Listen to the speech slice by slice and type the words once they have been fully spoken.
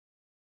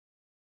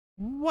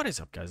What is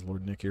up, guys?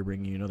 Lord Nick here,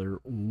 bringing you another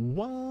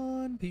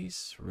One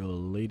Piece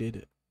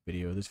related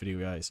video. This video,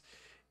 guys,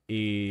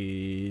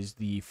 is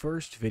the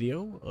first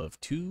video of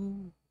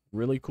two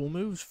really cool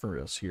moves for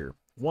us here.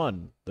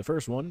 The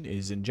first one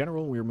is, in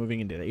general, we're moving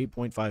into the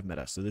 8.5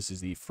 meta, so this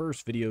is the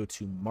first video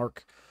to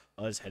mark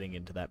us heading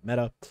into that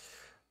meta.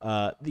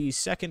 The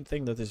second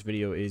thing that this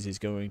video is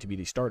going to be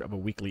the start of a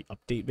weekly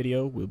update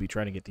video. We'll be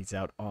trying to get these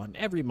out on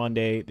every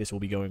Monday. This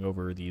will be going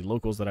over the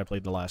locals that I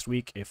played the last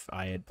week, if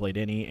I had played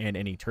any, and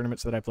any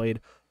tournaments that I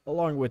played,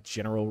 along with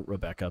general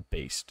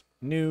Rebecca-based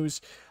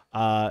news.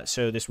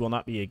 So this will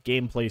not be a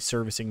gameplay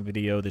servicing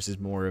video. This is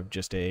more of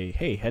just a,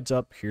 hey, heads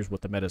up, here's what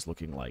the meta is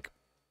looking like.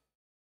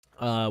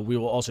 We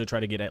will also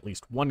try to get at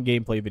least one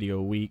gameplay video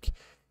a week,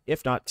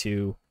 if not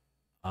two.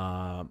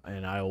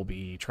 And I will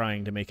be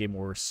trying to make a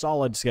more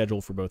solid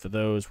schedule for both of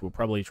those. We'll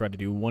probably try to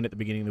do one at the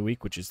beginning of the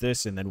week, which is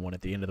this, and then one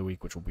at the end of the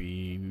week, which will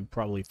be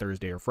probably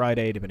Thursday or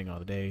Friday, depending on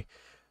the day,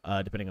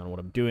 depending on what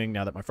I'm doing.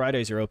 Now that my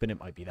Fridays are open, it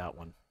might be that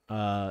one.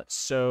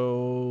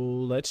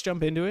 So let's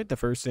jump into it. The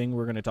first thing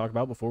we're going to talk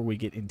about before we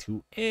get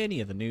into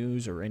any of the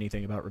news or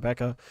anything about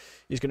Rebecca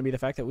is going to be the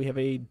fact that we have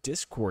a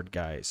Discord,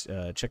 guys.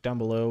 Check down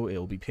below. It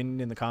will be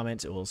pinned in the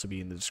comments. It will also be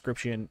in the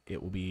description.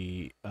 It will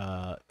be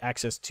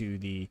access to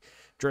the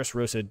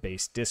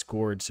Dressrosa-based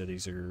Discord. So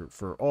these are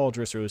for all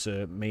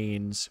Dressrosa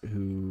mains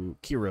who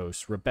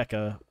Kyros,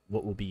 Rebecca,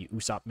 what will be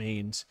Usopp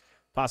mains,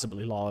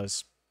 possibly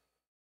Laws.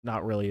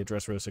 Not really a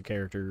Dressrosa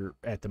character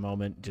at the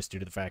moment, just due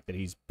to the fact that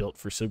he's built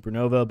for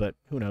Supernova, but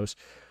who knows.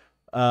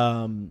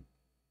 And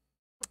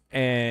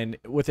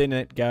within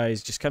it,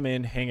 guys, just come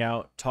in, hang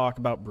out, talk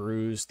about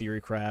brews,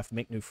 theorycraft,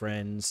 make new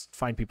friends,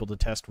 find people to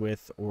test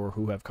with or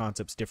who have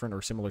concepts different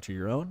or similar to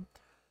your own.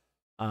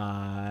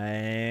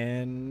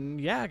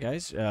 And yeah,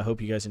 guys, hope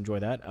you guys enjoy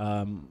that.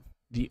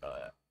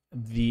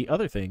 The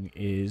other thing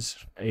is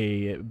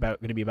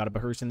going to be about a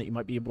person that you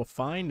might be able to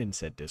find in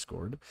said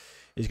Discord.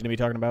 Is going to be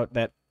talking about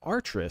that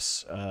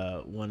Artress,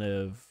 one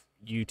of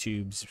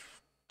YouTube's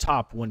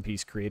top One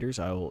Piece creators.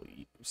 I will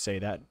say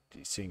that,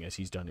 seeing as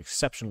he's done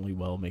exceptionally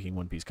well making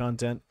One Piece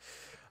content,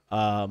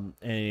 and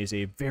is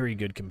a very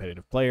good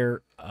competitive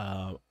player.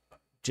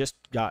 Just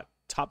got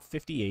top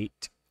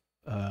 58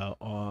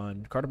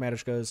 on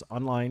Cartomatika's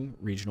online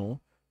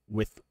regional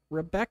with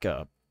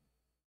Rebecca.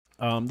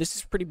 This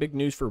is pretty big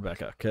news for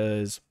Rebecca,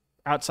 because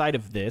outside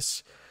of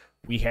this,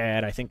 we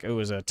had, I think it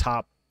was a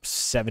top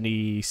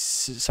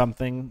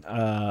 70-something,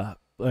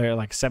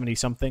 like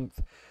 70-something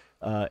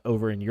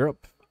over in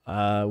Europe,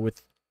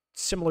 with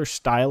similar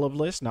style of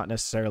list, not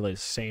necessarily the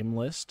same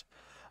list,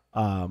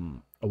 a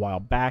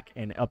while back,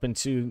 and up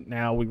into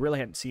now, we really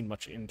hadn't seen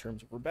much in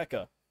terms of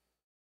Rebecca.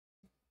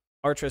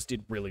 Artress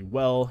did really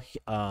well,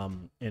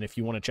 and if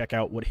you want to check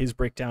out what his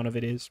breakdown of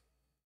it is,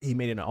 he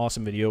made an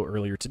awesome video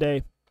earlier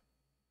today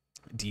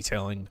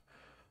detailing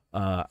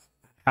how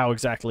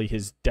exactly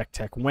his deck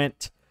tech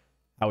went,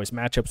 how his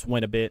matchups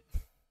went a bit,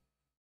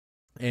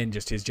 and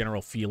just his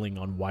general feeling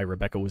on why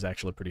Rebecca was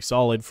actually pretty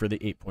solid for the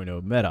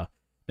 8.0 meta.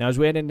 Now, as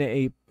we head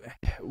into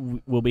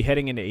we'll be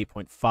heading into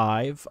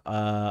 8.5.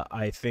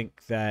 I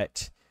think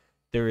that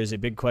there is a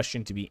big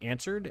question to be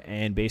answered,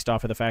 and based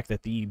off of the fact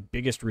that the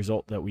biggest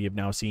result that we have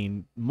now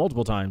seen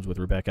multiple times with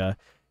Rebecca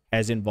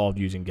has involved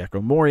using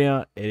Gecko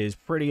Moria, it is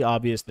pretty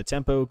obvious the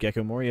tempo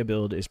Gecko Moria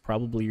build is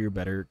probably your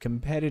better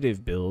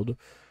competitive build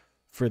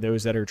for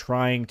those that are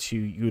trying to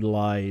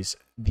utilize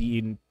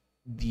the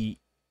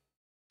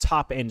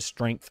top end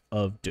strength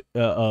of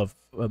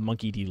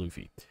Monkey D.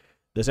 Luffy.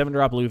 The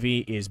 7-drop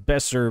Luffy is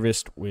best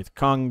serviced with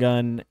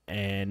Kongun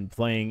and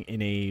playing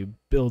in a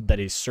build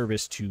that is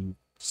serviced to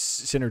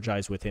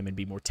synergize with him and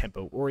be more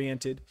tempo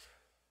oriented.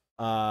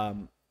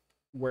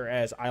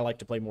 Whereas I like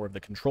to play more of the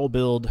control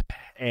build,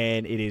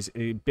 and it is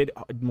a bit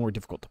more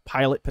difficult to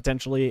pilot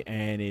potentially,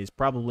 and is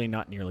probably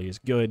not nearly as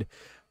good,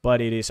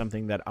 but it is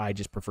something that I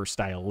just prefer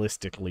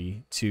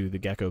stylistically to the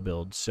Gecko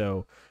build.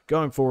 So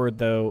going forward,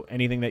 though,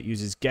 anything that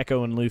uses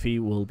Gecko and Luffy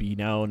will be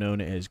now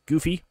known as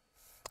Goofy,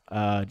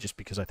 just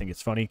because I think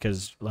it's funny,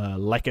 because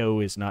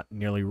Lecco is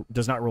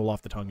does not roll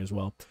off the tongue as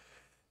well.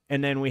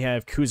 And then we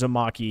have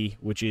Kuzamaki,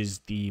 which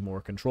is the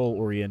more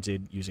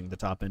control-oriented, using the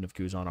top end of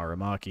Kuzan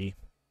Aramaki.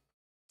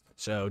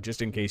 So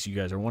just in case you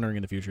guys are wondering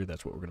in the future,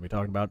 that's what we're going to be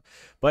talking about.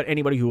 But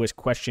anybody who has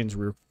questions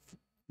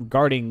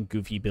regarding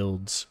Goofy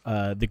builds,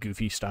 the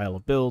Goofy style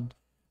of build,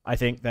 I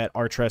think that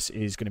Artress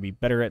is going to be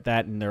better at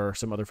that, and there are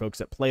some other folks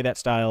that play that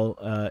style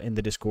in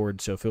the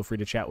Discord, so feel free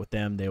to chat with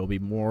them. They will be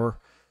more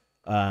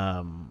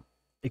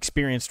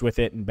experienced with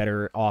it and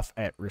better off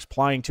at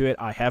replying to it.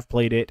 I have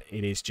played it.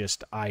 It is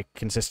just I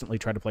consistently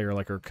try to play her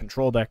like her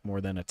control deck more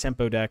than a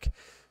tempo deck,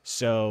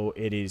 so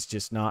it is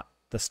just not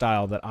the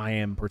style that I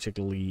am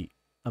particularly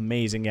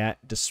amazing at.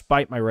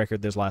 Despite my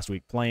record this last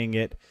week playing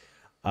it,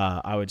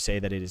 I would say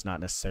that it is not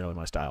necessarily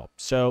my style.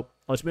 So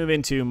let's move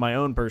into my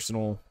own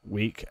personal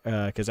week,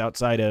 because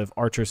outside of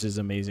Artress's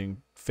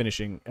amazing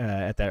finishing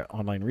at that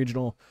online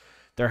regional,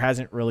 there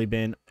hasn't really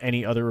been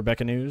any other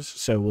Rebecca news,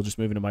 so we'll just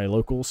move into my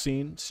local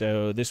scene.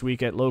 So this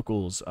week at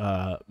locals,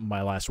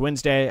 my last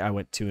Wednesday, I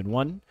went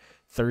 2-1.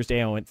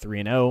 Thursday, I went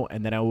 3-0,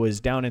 and then I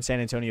was down in San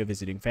Antonio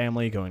visiting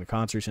family, going to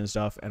concerts and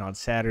stuff. And on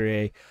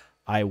Saturday,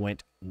 I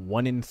went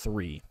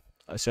 1-3.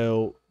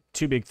 So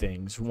two big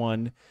things.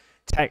 One,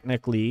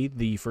 technically,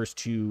 the first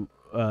two,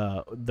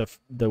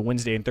 the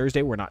Wednesday and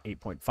Thursday were not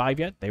 8.5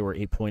 yet; they were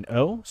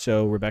 8.0.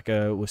 So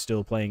Rebecca was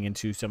still playing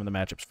into some of the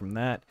matchups from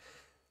that.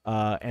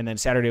 And then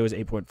Saturday was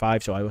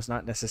 8.5, so I was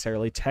not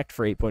necessarily teched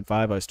for 8.5.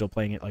 I was still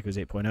playing it like it was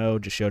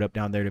 8.0, just showed up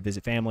down there to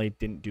visit family,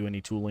 didn't do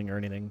any tooling or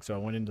anything, so I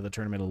went into the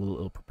tournament a little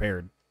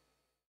ill-prepared.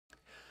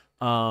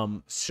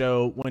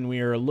 So when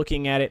we were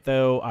looking at it,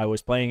 though, I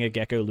was playing a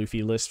Gecko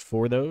Luffy list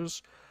for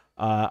those.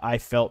 I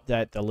felt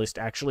that the list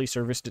actually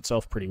serviced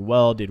itself pretty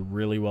well, did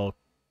really well.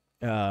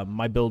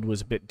 My build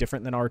was a bit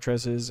different than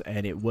Artress's,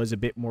 and it was a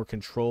bit more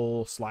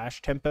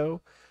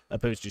control/tempo,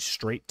 opposed to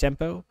straight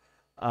tempo.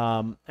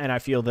 And I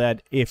feel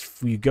that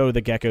if you go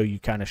the Gecko, you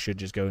kind of should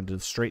just go into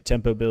the straight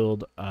tempo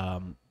build.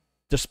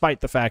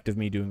 Despite the fact of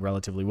me doing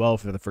relatively well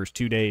for the first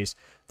 2 days,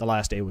 the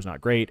last day was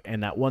not great,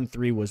 and that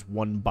 1-3 was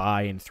 1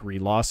 bye and 3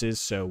 losses,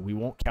 so we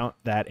won't count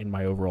that in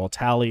my overall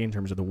tally in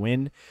terms of the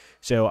win.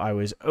 So I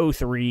was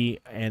 0-3,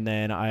 and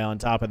then I, on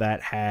top of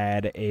that,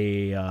 had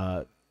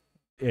the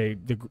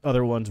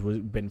other ones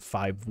been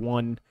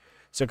 5-1.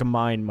 So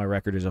combined, my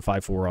record is a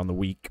 5-4 on the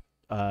week.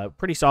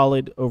 Pretty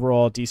solid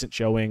overall, decent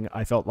showing.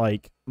 I felt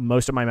like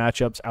most of my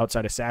matchups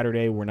outside of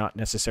Saturday were not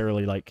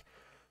necessarily like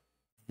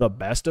the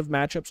best of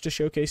matchups to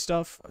showcase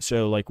stuff.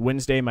 So like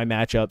Wednesday, my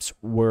matchups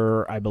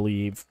were, I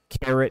believe,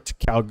 Carrot,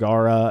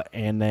 Calgara,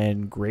 and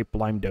then Grape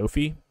Lime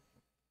Dofi.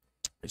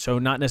 So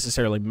not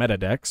necessarily meta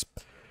decks.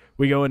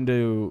 We go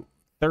into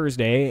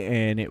Thursday,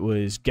 and it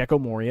was Gecko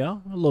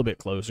Moria, a little bit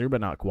closer, but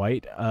not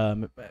quite.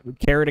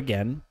 Carrot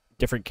again,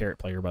 different Carrot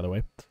player, by the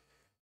way.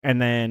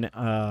 And then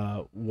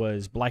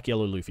was Black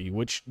Yellow Luffy,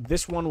 which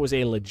this one was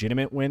a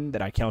legitimate win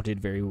that I counted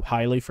very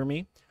highly for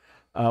me.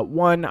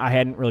 One, I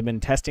hadn't really been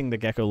testing the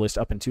Gecko list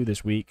up until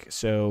this week,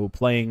 so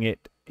playing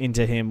it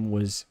into him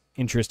was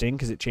interesting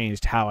because it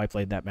changed how I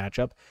played that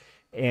matchup.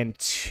 And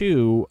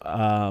two,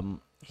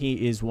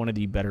 he is one of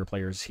the better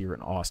players here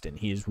in Austin.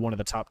 He is one of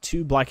the top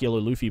 2 Black Yellow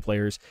Luffy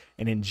players,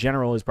 and in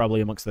general is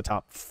probably amongst the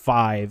top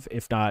 5,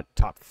 if not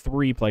top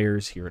 3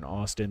 players here in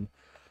Austin.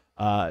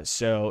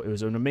 So it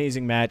was an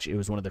amazing match. It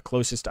was one of the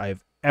closest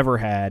I've ever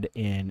had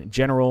in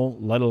general,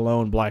 let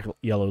alone Black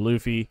Yellow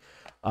Luffy.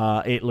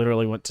 It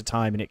literally went to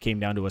time, and it came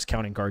down to us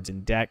counting cards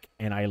in deck,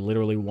 and I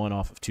literally won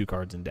off of 2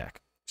 cards in deck.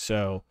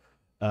 So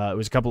it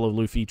was a couple of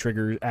Luffy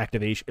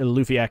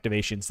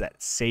activations that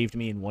saved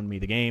me and won me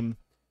the game.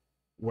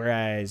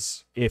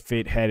 Whereas if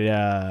it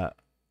had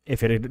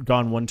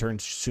gone 1 turn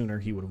sooner,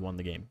 he would have won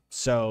the game.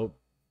 So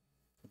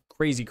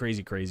crazy,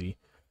 crazy, crazy.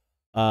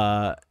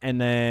 And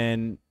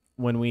then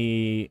when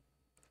we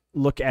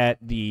look at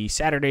the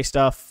Saturday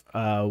stuff,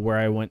 where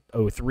I went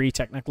 0-3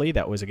 technically,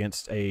 that was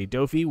against a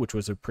Dofi, which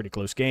was a pretty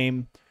close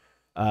game.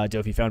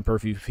 Dofi found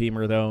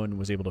Perfumer, though, and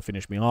was able to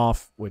finish me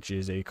off, which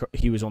is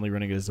he was only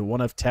running as a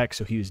 1-of tech,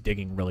 so he was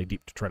digging really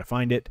deep to try to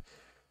find it.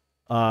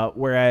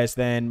 Whereas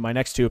then my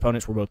next 2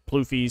 opponents were both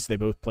Ploofies. They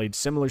both played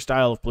similar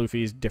style of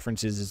Ploofies.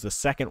 Differences is the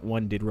second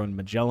one did run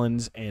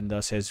Magellans, and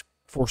thus has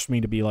forced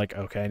me to be like,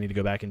 okay, I need to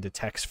go back into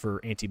techs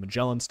for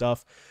anti-Magellan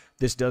stuff.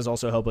 This does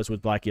also help us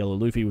with Black Yellow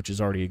Luffy, which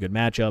is already a good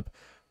matchup,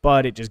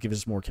 but it just gives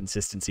us more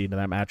consistency into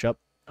that matchup.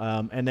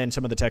 And then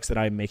some of the decks that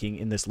I'm making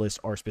in this list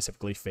are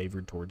specifically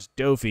favored towards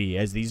Dofi,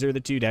 as these are the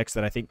 2 decks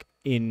that I think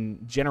in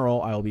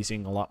general I'll be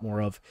seeing a lot more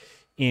of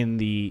in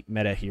the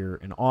meta here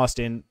in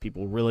Austin.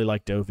 People really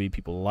like Dofi.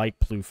 People like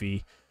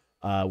Ploofy.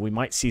 We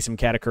might see some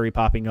Katakuri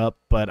popping up,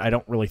 but I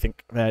don't really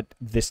think that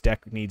this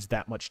deck needs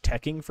that much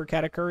teching for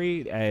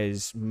Katakuri,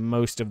 as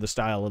most of the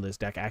style of this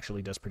deck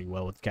actually does pretty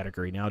well with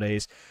Katakuri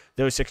nowadays.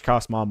 Though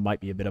 6-cost Mom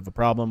might be a bit of a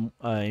problem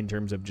in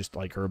terms of just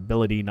like her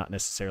ability, not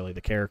necessarily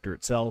the character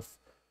itself.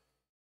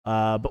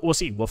 But we'll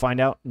see. We'll find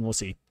out, and we'll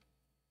see.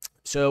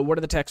 So what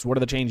are the techs? What are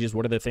the changes?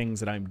 What are the things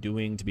that I'm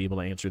doing to be able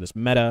to answer this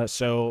meta?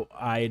 So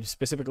I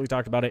specifically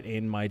talked about it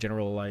in my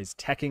generalized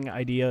teching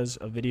ideas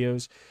of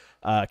videos.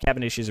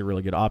 Cavendish is a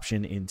really good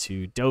option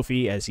into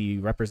Dofi, as he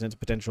represents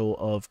potential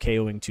of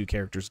KOing 2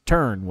 characters a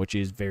turn, which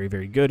is very,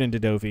 very good into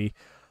Dofi.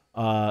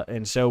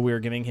 And so we're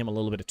giving him a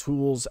little bit of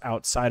tools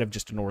outside of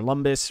just an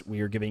Orlumbus.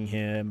 We are giving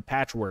him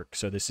Patchwork.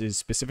 So this is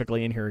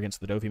specifically in here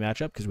against the Dofi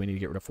matchup because we need to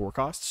get rid of 4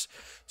 costs.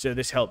 So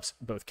this helps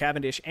both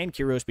Cavendish and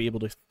Kyros be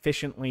able to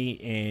efficiently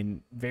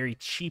and very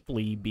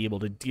cheaply be able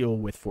to deal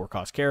with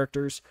 4-cost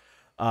characters.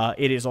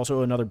 It is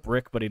also another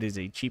brick, but it is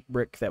a cheap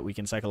brick that we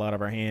can cycle out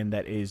of our hand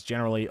that is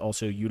generally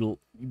also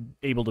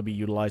able to be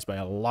utilized by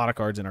a lot of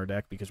cards in our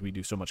deck because we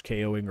do so much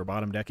KOing or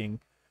bottom decking.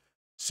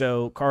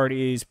 So card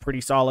is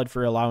pretty solid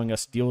for allowing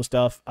us to deal with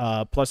stuff.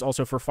 Plus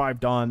also for 5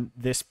 Dawn,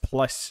 this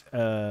plus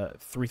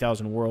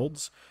 3,000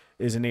 Worlds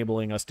is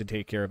enabling us to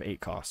take care of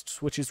 8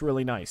 costs, which is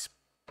really nice.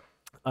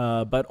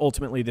 But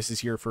ultimately, this is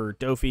here for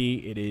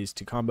Dofi. It is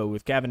to combo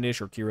with Cavendish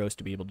or Kyros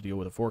to be able to deal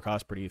with a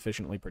 4-cost pretty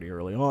efficiently pretty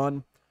early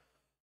on.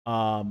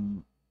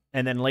 And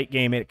then late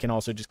game, it can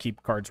also just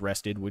keep cards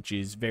rested, which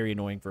is very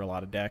annoying for a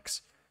lot of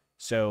decks.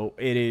 So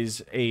it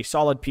is a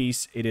solid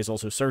piece. It is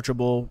also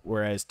searchable,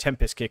 whereas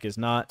Tempest Kick is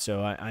not.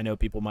 So I know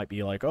people might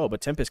be like, oh, but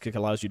Tempest Kick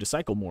allows you to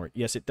cycle more.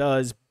 Yes, it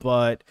does,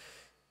 but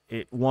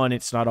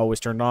it's not always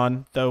turned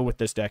on, though with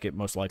this deck it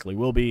most likely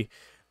will be.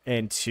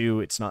 And two,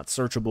 it's not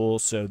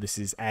searchable, so this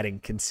is adding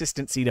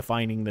consistency to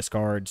finding this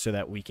card so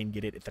that we can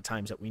get it at the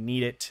times that we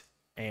need it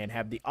and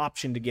have the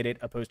option to get it,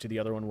 opposed to the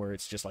other one where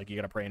it's just like you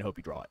gotta pray and hope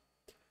you draw it.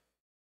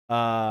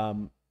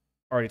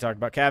 Already talked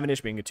about Cavendish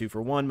being a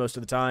 2-for-1 most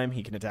of the time.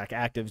 He can attack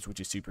actives, which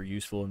is super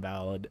useful and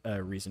valid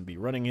reason to be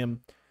running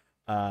him.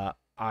 I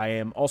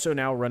am also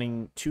now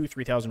running 2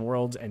 3000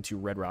 Worlds and 2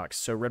 Red Rocks.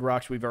 So Red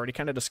Rocks, we've already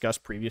kind of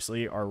discussed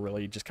previously, are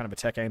really just kind of a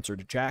tech answer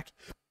to Jack.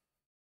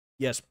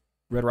 Yes,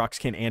 Red Rocks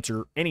can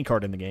answer any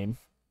card in the game,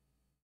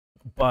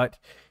 but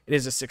it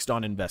is a 6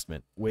 Dawn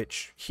investment,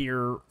 which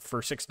here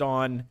for 6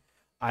 Dawn,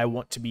 I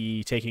want to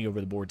be taking over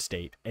the board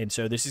state. And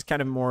so this is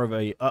kind of more of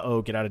a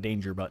uh-oh, get out of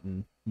danger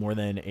button more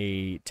than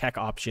a tech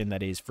option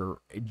that is for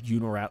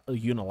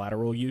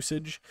unilateral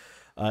usage.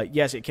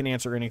 Yes, it can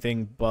answer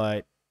anything,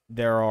 but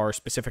there are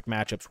specific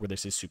matchups where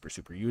this is super,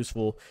 super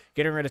useful.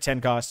 Getting rid of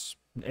 10 costs,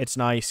 it's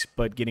nice,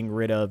 but getting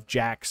rid of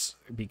jacks,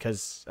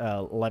 because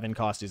 11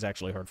 cost is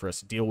actually hard for us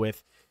to deal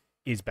with,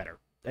 is better.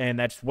 And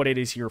that's what it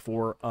is here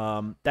for.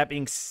 That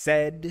being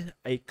said,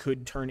 it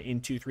could turn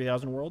into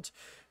 3000 Worlds.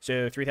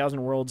 So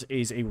 3000 Worlds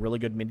is a really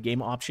good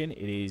mid-game option.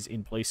 It is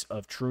in place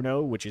of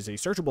Truno, which is a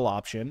searchable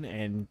option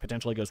and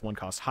potentially goes 1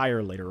 cost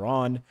higher later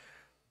on.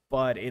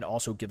 But it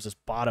also gives us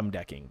bottom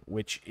decking,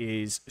 which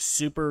is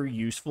super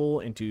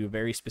useful into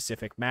very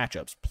specific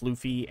matchups.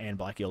 Ploofy and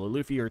Black Yellow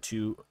Luffy are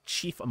two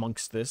chief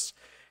amongst this,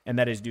 and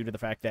that is due to the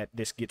fact that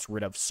this gets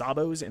rid of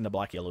Sabos in the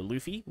Black Yellow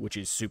Luffy, which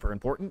is super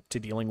important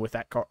to dealing with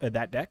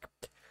that deck.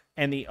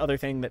 And the other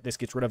thing that this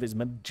gets rid of is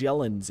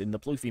Magellan's in the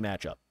Ploofy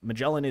matchup.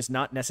 Magellan is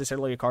not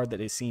necessarily a card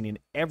that is seen in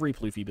every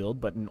Ploofy build,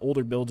 but in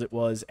older builds it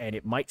was, and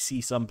it might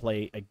see some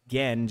play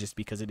again just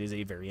because it is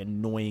a very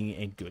annoying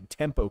and good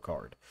tempo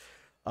card.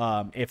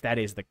 If that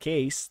is the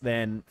case,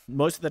 then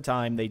most of the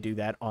time they do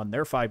that on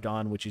their 5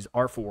 Dawn, which is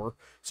R4,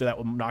 so that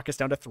will knock us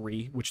down to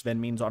 3, which then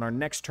means on our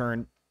next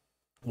turn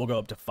we'll go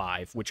up to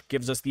 5, which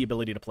gives us the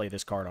ability to play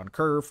this card on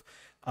curve,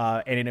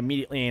 and it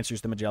immediately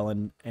answers the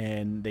Magellan,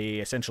 and they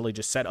essentially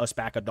just set us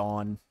back a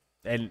Dawn,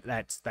 and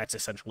that's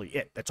essentially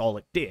it. That's all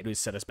it did, was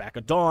set us back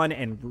a Dawn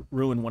and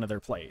ruin one of their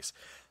plays,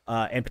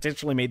 and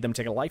potentially made them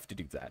take a life to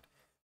do that.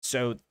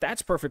 So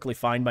that's perfectly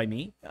fine by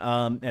me.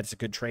 That's a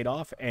good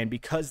trade-off, and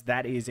because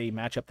that is a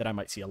matchup that I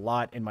might see a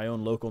lot in my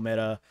own local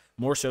meta,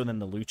 more so than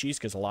the Luchis,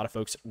 because a lot of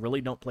folks really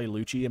don't play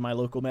Luchi in my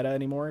local meta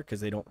anymore, because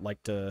they don't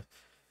like to...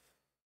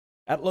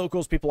 At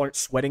locals, people aren't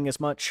sweating as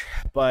much,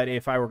 but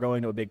if I were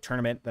going to a big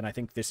tournament, then I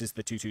think this is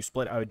the 2-2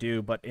 split I would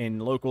do, but in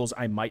locals,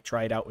 I might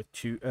try it out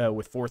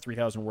with 4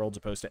 3000 Worlds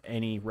opposed to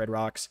any Red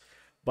Rocks.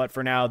 But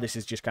for now, this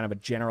is just kind of a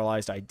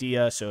generalized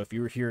idea, so if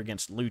you were here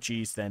against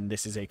Luchis, then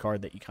this is a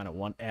card that you kind of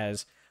want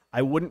as...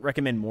 I wouldn't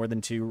recommend more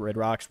than 2 Red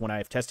Rocks. When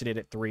I've tested it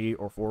at 3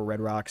 or 4 Red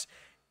Rocks,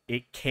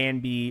 it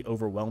can be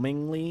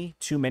overwhelmingly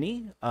too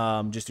many,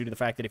 just due to the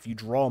fact that if you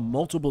draw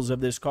multiples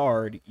of this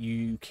card,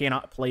 you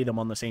cannot play them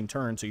on the same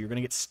turn, so you're going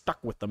to get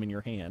stuck with them in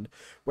your hand.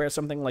 Whereas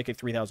something like a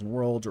 3000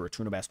 Worlds or a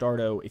Truno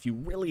Bastardo, if you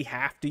really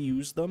have to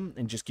use them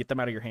and just get them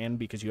out of your hand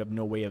because you have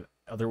no way of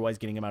otherwise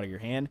getting them out of your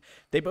hand,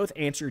 they both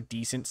answer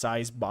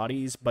decent-sized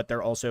bodies, but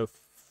they're also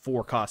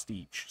 4 cost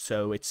each,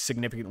 so it's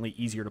significantly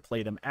easier to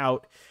play them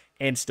out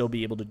and still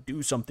be able to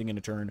do something in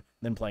a turn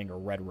than playing a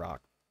Red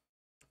Rock.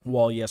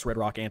 While, yes, Red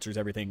Rock answers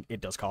everything,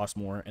 it does cost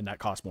more, and that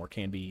cost more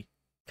can be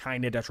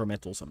kind of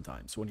detrimental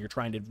sometimes when you're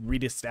trying to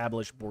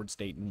reestablish board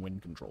state and win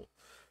control.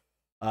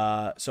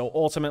 So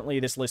ultimately,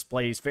 this list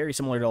plays very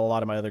similar to a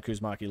lot of my other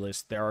Kuzamaki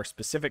lists. There are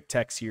specific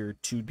techs here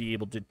to be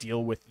able to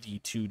deal with the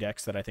 2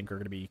 decks that I think are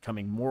going to be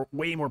becoming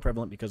way more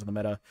prevalent because of the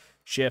meta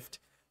shift.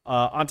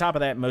 On top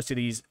of that, most of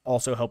these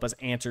also help us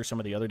answer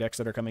some of the other decks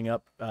that are coming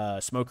up.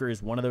 Smoker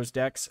is one of those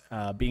decks.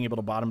 Being able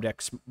to bottom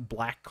deck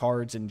black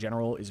cards in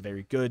general is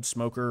very good.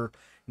 Smoker,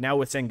 now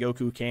with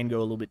Sengoku, can go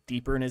a little bit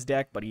deeper in his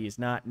deck, but he is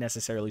not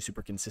necessarily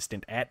super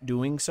consistent at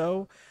doing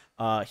so.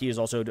 He is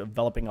also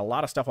developing a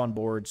lot of stuff on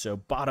board, so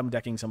bottom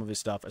decking some of his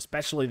stuff,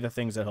 especially the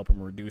things that help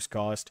him reduce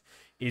cost,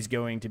 is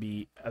going to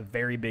be a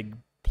very big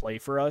play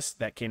for us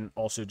that can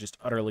also just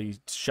utterly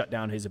shut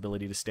down his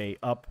ability to stay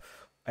up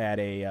at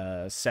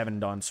a 7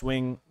 Dawn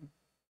swing.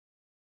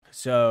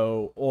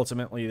 So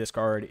ultimately this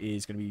card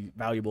is going to be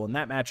valuable in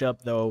that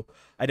matchup, though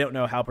I don't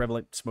know how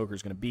prevalent Smoker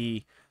is going to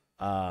be,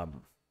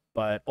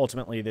 but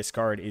ultimately this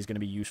card is going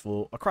to be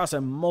useful across a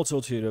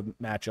multitude of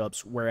matchups,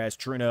 whereas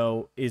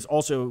Truno is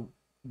also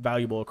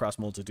valuable across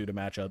a multitude of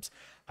matchups.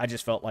 I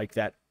just felt like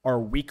that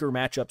our weaker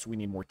matchups we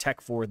need more tech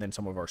for than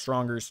some of our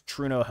strongers.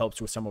 Truno helps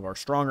with some of our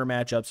stronger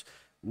matchups,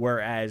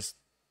 whereas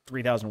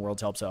 3000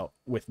 Worlds helps out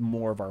with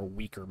more of our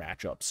weaker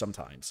matchups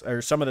sometimes,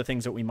 or some of the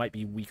things that we might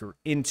be weaker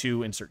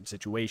into in certain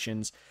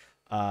situations.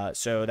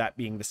 So that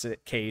being the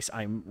case,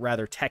 I'm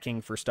rather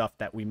teching for stuff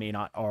that we are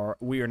not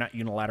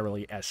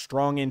unilaterally as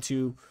strong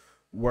into,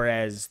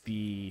 whereas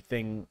the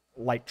thing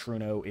Light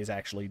Truno is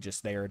actually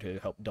just there to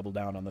help double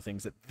down on the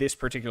things that this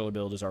particular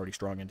build is already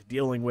strong into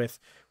dealing with,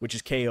 which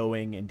is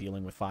KOing and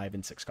dealing with 5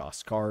 and 6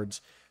 cost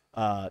cards.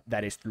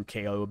 That is through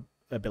KO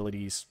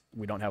abilities.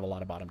 We don't have a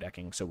lot of bottom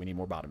decking, so we need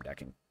more bottom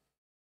decking.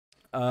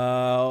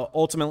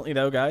 Ultimately,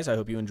 though, guys, I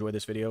hope you enjoy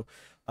this video.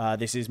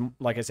 This is,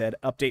 like I said,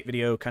 update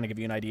video, kind of give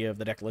you an idea of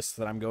the deck lists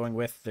that I'm going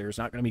with. There's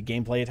not going to be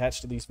gameplay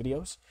attached to these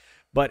videos,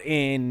 but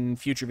in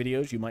future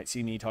videos, you might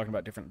see me talking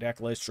about different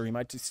deck lists, or you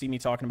might see me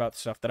talking about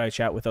stuff that I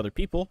chat with other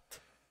people.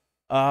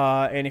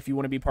 And if you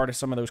want to be part of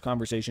some of those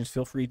conversations,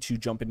 feel free to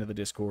jump into the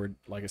Discord.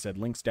 Like I said,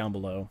 links down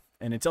below.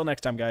 And until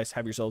next time, guys,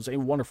 have yourselves a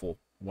wonderful,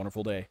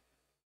 wonderful day.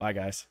 Bye,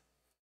 guys.